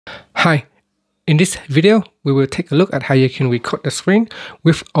Hi, in this video, we will take a look at how you can record the screen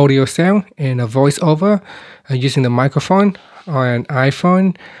with audio sound and a voiceover using the microphone on an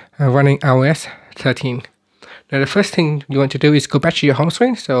iPhone running iOS 13. Now the first thing you want to do is go back to your home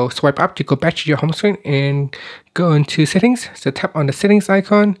screen. So swipe up to go back to your home screen and go into settings. So tap on the settings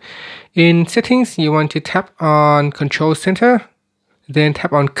icon. In settings, you want to tap on control center, then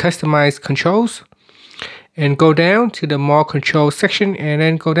tap on customize controls, and go down to the more control section, and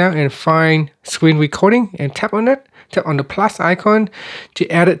then go down and find screen recording and tap on it. Tap on the plus icon to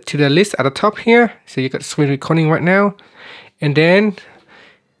add it to the list at the top here. So you got screen recording right now, and then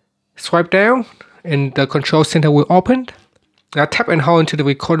swipe down and the control center will open. Now tap and hold into the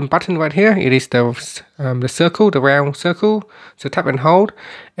recording button right here. It is the circle, the round circle. So tap and hold,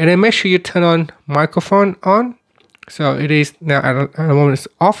 and then make sure you turn on microphone on. So it is now at the moment it's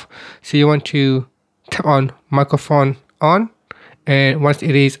off. So you want to tap on microphone on, and once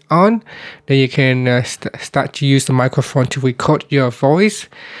it is on, then you can start to use the microphone to record your voice.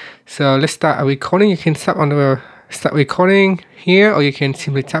 So let's start a recording. You can tap on the start recording here, or you can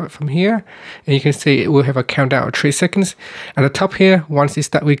simply tap it from here, and you can see it will have a countdown of 3 seconds. At the top here, once it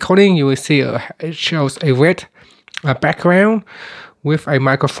start recording, you will see it shows a red background with a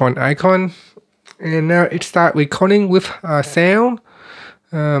microphone icon, and now it start recording with sound.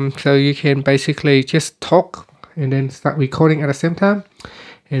 So you can basically just talk and then start recording at the same time.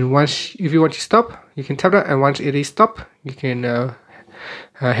 And once, if you want to stop, you can tap that, and once it is stopped, you can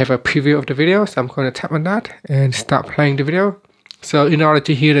have a preview of the video. So I'm going to tap on that and start playing the video. So in order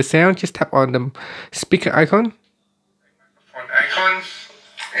to hear the sound, just tap on the speaker icon.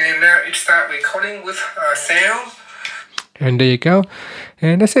 And now it start recording with sound. And there you go,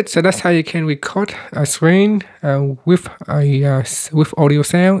 and that's it. So that's how you can record a screen with audio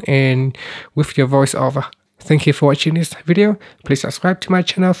sound and with your voiceover. Thank you for watching this video. Please subscribe to my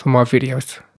channel for more videos.